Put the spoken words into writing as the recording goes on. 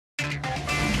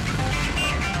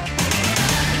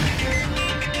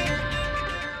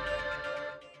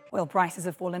Oil prices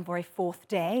have fallen for a fourth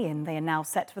day, and they are now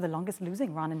set for the longest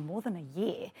losing run in more than a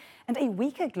year. And a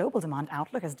weaker global demand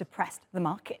outlook has depressed the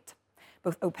market.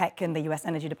 Both OPEC and the U.S.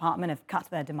 Energy Department have cut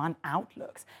their demand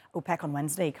outlooks. OPEC on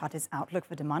Wednesday cut its outlook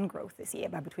for demand growth this year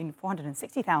by between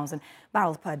 460,000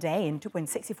 barrels per day and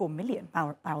 2.64 million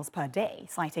barrels per day,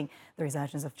 citing the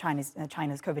resurgence of China's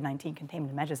COVID-19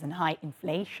 containment measures and high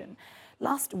inflation.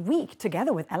 Last week,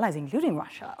 together with allies including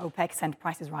Russia, OPEC sent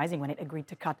prices rising when it agreed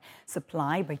to cut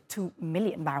supply by 2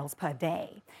 million barrels per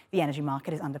day. The energy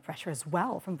market is under pressure as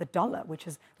well from the dollar, which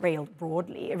has rallied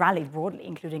broadly,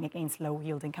 including against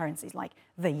low-yielding currencies like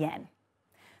the yen.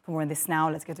 For more on this now,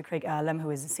 let's go to Craig Erlam, who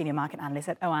is a senior market analyst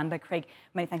at Oanda. Craig,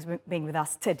 many thanks for being with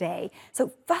us today.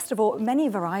 So first of all, many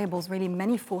variables, really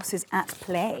many forces at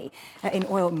play in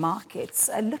oil markets.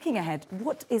 Looking ahead,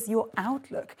 what is your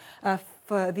outlook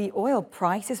for the oil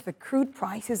prices, for crude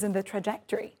prices and the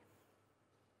trajectory?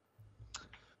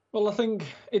 Well, I think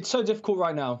it's so difficult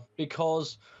right now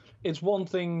because it's one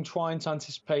thing trying to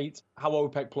anticipate how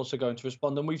OPEC Plus are going to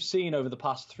respond. And we've seen over the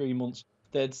past 3 months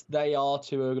that they are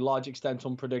to a large extent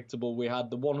unpredictable. We had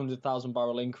the 100,000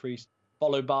 barrel increase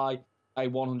followed by a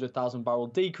 100,000 barrel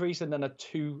decrease and then a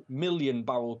 2 million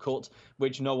barrel cut,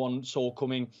 which no one saw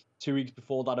coming 2 weeks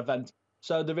before that event.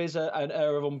 So there is an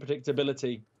air of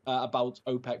unpredictability about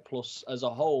OPEC Plus as a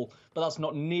whole, but that's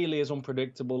not nearly as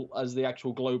unpredictable as the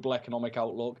actual global economic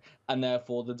outlook and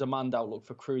therefore the demand outlook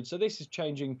for crude. So this is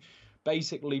changing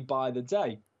basically by the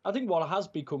day. I think what has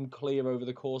become clear over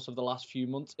the course of the last few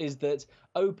months is that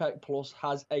OPEC Plus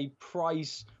has a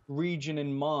price region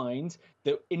in mind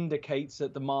that indicates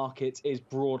that the market is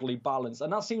broadly balanced.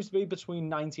 And that seems to be between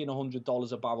 $90 and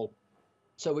 $100 a barrel.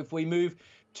 So if we move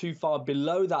too far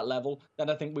below that level,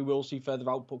 then I think we will see further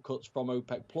output cuts from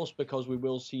OPEC Plus because we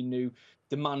will see new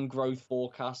demand growth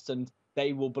forecasts and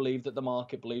they will believe that the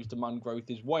market believes demand growth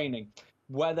is waning.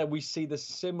 Whether we see the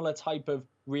similar type of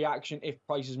reaction if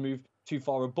prices move too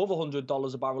far above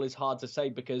 $100 a barrel is hard to say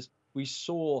because we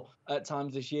saw at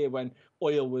times this year when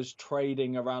oil was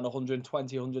trading around $120,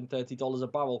 $130 a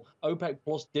barrel, OPEC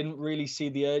Plus didn't really see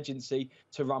the urgency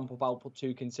to ramp up output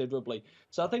too considerably.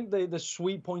 So I think the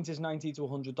sweet point is $90 to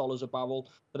 $100 a barrel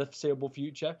for the foreseeable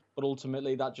future, but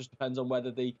ultimately that just depends on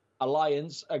whether the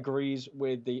alliance agrees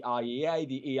with the IEA,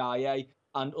 the EIA,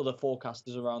 and other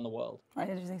forecasters around the world. Right,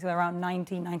 interesting. So around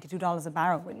 $90, $92 a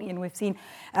barrel, really. And we've seen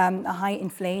a high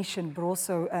inflation, but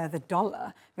also the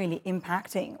dollar really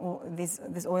impacting this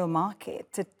oil market.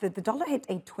 The dollar hit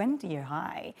a 20-year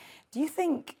high. Do you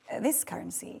think this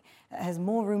currency has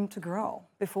more room to grow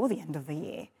before the end of the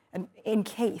year? And in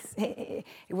case it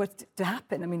were to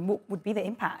happen, I mean, what would be the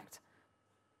impact?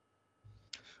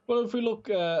 Well, if we look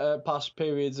at past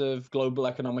periods of global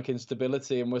economic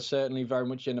instability, and we're certainly very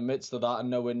much in the midst of that and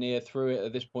nowhere near through it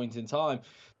at this point in time,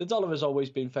 the dollar has always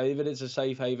been favoured. It's a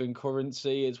safe haven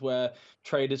currency. It's where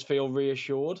traders feel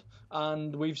reassured.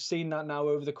 And we've seen that now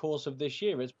over the course of this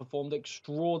year. It's performed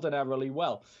extraordinarily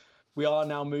well. We are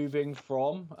now moving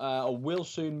from, or will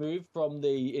soon move from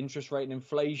the interest rate and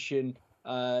inflation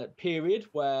period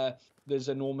where there's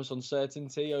enormous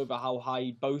uncertainty over how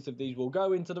high both of these will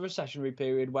go into the recessionary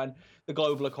period when the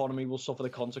global economy will suffer the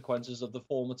consequences of the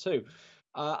former two.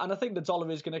 And I think the dollar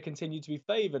is going to continue to be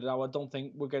favoured. Now, I don't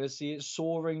think we're going to see it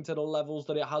soaring to the levels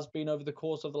that it has been over the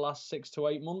course of the last 6 to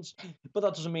 8 months, but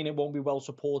that doesn't mean it won't be well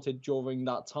supported during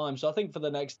that time. So I think for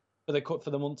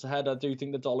the months ahead, I do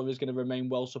think the dollar is going to remain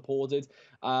well supported,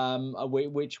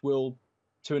 which will,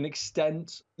 to an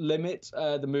extent, limit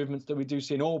the movements that we do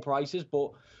see in oil prices, but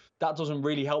that doesn't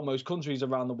really help most countries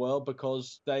around the world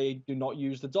because they do not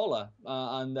use the dollar.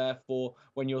 And therefore,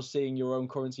 when you're seeing your own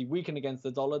currency weaken against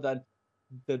the dollar, then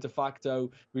the de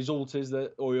facto result is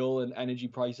that oil and energy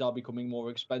prices are becoming more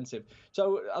expensive.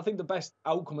 So I think the best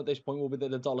outcome at this point will be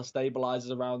that the dollar stabilizes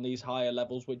around these higher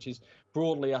levels, which is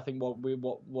broadly, I think,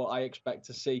 what I expect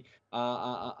to see.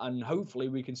 And hopefully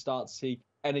we can start to see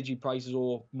energy prices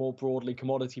or more broadly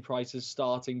commodity prices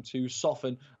starting to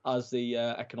soften as the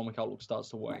economic outlook starts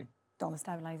to wane. Dollar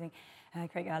stabilizing.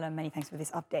 Craig Erlam, many thanks for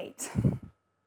this update.